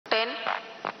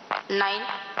9,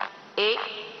 8,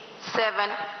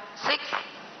 7, 6,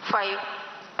 5,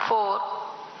 4,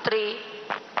 3,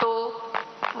 2,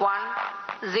 1,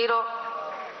 0.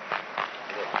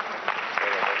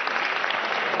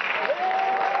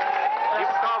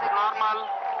 Liftoff normal.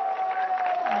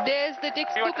 There's the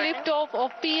textbook liftoff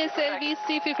of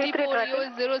PSLV-C54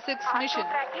 EOS-06 mission.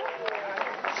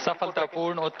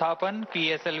 सफलतापूर्ण उत्थापन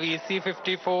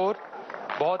PSLV-C54।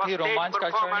 बहुत ही रोमांचक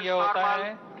क्षण यह होता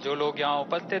है। जो लोग यहाँ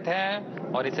उपस्थित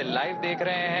हैं और इसे लाइव देख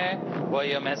रहे हैं वह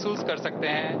यह महसूस कर सकते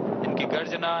हैं, इनकी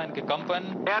गर्जना, इनके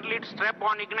कंपन। Air lead strap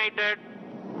on ignited.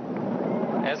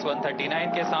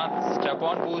 S-139 के साथ स्ट्रैप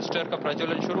ऑन बूस्टर का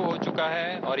प्रज्वलन शुरू हो चुका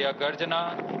है और यह गर्जना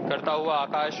करता हुआ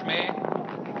आकाश में।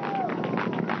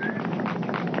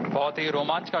 बहुत ही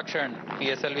रोमांचक क्षण।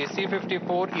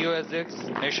 PSLV-C54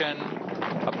 EOS-06 मिशन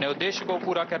अपने उद्देश्य को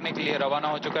पूरा करने के लिए रवाना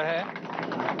हो चुका है।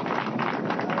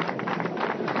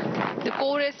 The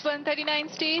core S-139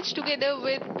 stage together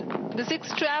with the 6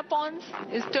 strap-ons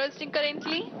is thrusting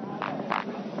currently.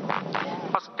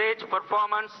 Stage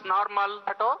performance normal.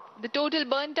 The total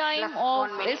burn time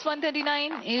of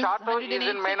S-139 is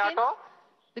 108 seconds.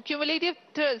 The cumulative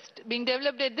thrust being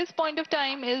developed at this point of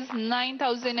time is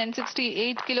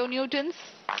 9,068 kilonewtons.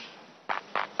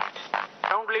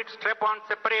 Ground lead strap on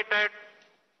separated.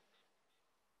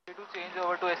 To change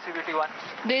over to SCBT-1.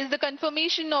 There is the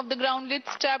confirmation of the ground lead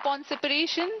strap on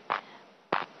separation.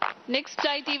 Next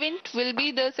flight event will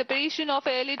be the separation of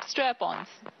air lead strap-ons.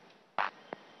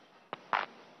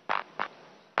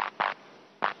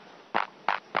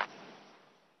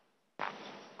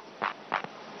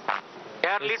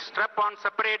 Air lead strap on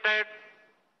separated.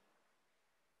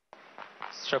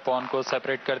 Strap on को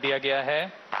separate कर दिया गया है।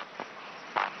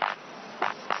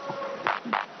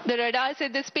 The radars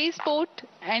at the spaceport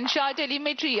and SHAR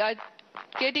telemetry are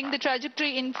getting the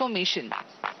trajectory information.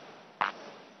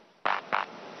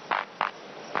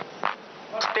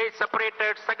 Stage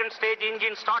separated. Second stage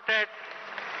engine started.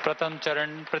 प्रथम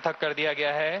चरण पृथक कर दिया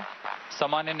गया है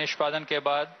सामान्य निष्पादन के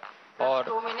बाद और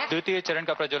द्वितीय चरण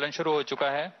का प्रज्वलन शुरू हो चुका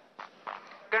है।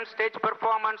 Second stage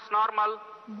performance normal.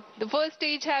 The first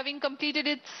stage, having completed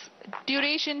its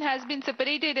duration, has been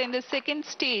separated, and the second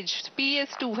stage,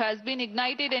 PS2, has been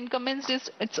ignited and commenced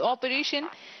its operation,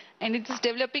 and it is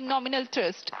developing nominal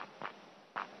thrust.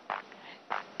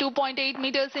 2.8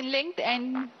 meters in length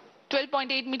and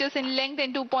 12.8 meters in length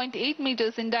and 2.8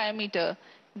 meters in diameter.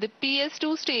 The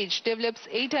PS2 stage develops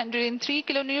 803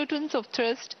 kilonewtons of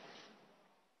thrust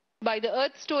by the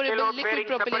Earth storable liquid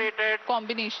propellant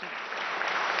combination.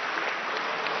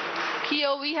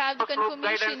 Here we have the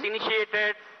confirmation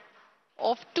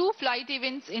of 2 flight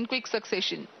events in quick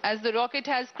succession as the rocket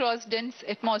has crossed dense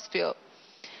atmosphere.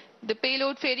 The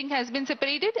payload fairing has been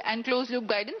separated and closed loop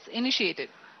guidance initiated.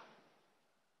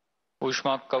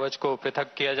 ऊष्मा कवच को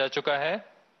पृथक किया जा चुका है।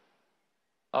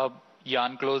 अब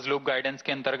यान क्लोज लूप गाइडेंस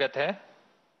के अंतर्गत है।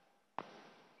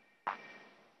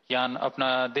 यान अपना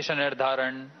दिशा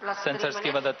निर्धारण सेंसर्स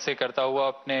की मदद से करता हुआ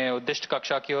अपने उद्दिष्ट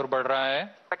कक्षा की ओर बढ़ रहा है।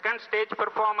 Second stage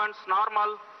performance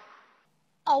normal.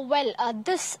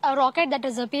 This rocket, that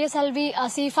is a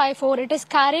PSLV-C54, it is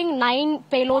carrying 9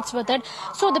 payloads with it.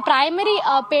 So the primary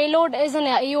payload is an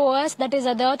EOS, that is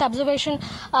the Earth observation,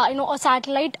 a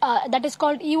satellite that is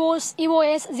called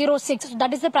EOS-06. So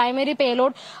that is the primary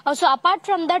payload. So apart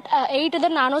from that, 8 other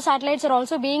nano satellites are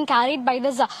also being carried by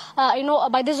this,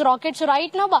 by this rocket. So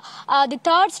right now, the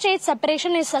third stage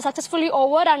separation is successfully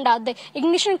over, and the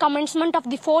ignition commencement of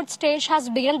the fourth stage has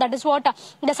begun. That is what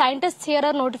the scientists here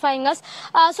are notifying us.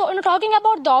 So, talking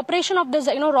about the operation of this,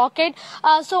 rocket,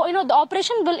 the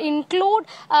operation will include,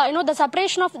 the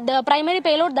separation of the primary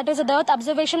payload, that is the Earth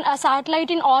observation satellite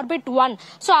in orbit 1.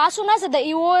 So, as soon as the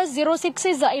EOS-06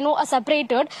 is,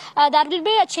 separated, there will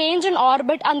be a change in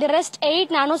orbit, and the rest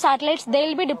 8 nano satellites, they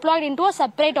will be deployed into a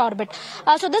separate orbit.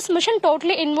 So, this mission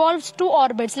totally involves 2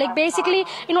 orbits. Like basically,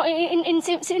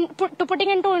 putting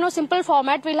into, simple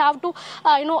format, we'll have to,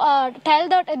 tell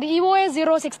that the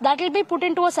EOS-06, that will be put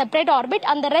into a separate orbit,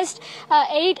 and the rest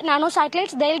 8 nano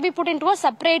satellites, they will be put into a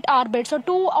separate orbit. So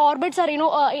 2 orbits are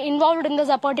involved in this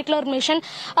particular mission.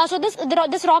 So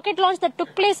this rocket launch that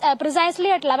took place precisely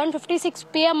at 11:56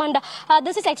 p.m. and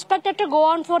this is expected to go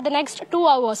on for the next 2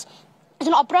 hours.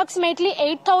 approximately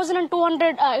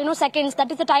 8,200 seconds.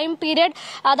 That is the time period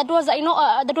that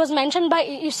was mentioned by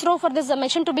ISRO for this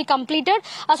mission to be completed.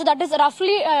 So that is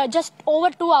roughly just over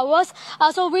 2 hours.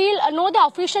 So we'll know the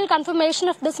official confirmation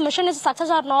if this mission is a success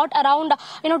or not around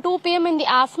 2 p.m. in the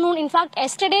afternoon. In fact,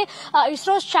 yesterday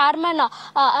ISRO's chairman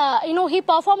he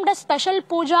performed a special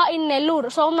puja in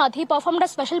Nellore. Somnath, he performed a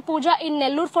special puja in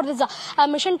Nellore for this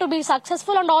mission to be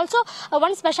successful. And also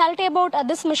one specialty about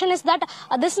this mission is that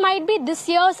this might be this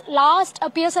year's last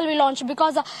PSLV launch,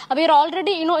 because we are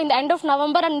already in the end of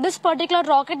November, and this particular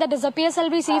rocket, that is a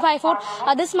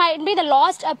PSLV-C54, this might be the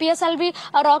last PSLV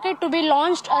rocket to be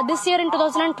launched this year in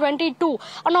 2022.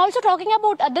 And also talking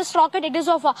about this rocket, it is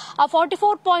of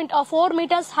 44.4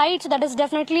 meters height, so that is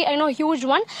definitely a huge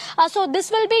one. So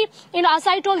this will be, as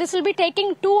I told, this will be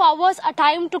taking 2 hours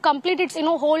time to complete its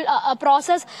whole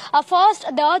process. First,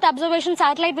 the Earth observation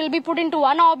satellite will be put into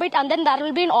one orbit, and then there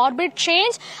will be an orbit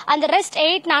change, and the rest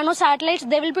 8 nano satellites,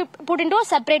 they will be put into a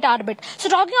separate orbit. So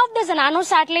talking of these nano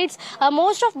satellites,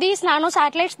 most of these nano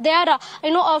satellites, they are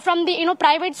from the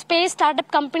private space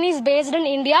startup companies based in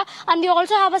India, and they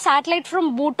also have a satellite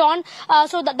from Bhutan.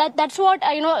 So that's what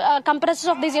comprises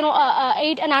of these 8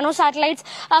 nano satellites.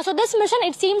 So this mission,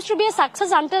 it seems to be a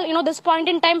success until this point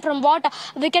in time. From what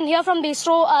we can hear from the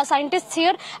ISRO scientists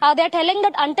here, they are telling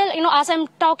that until as I'm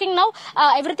talking now,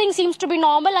 everything seems to be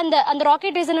normal, and the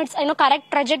rocket is in its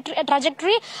correct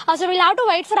trajectory. So we'll have to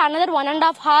wait for another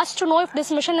 1.5 hours to know if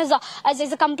this mission is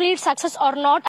a complete success or not.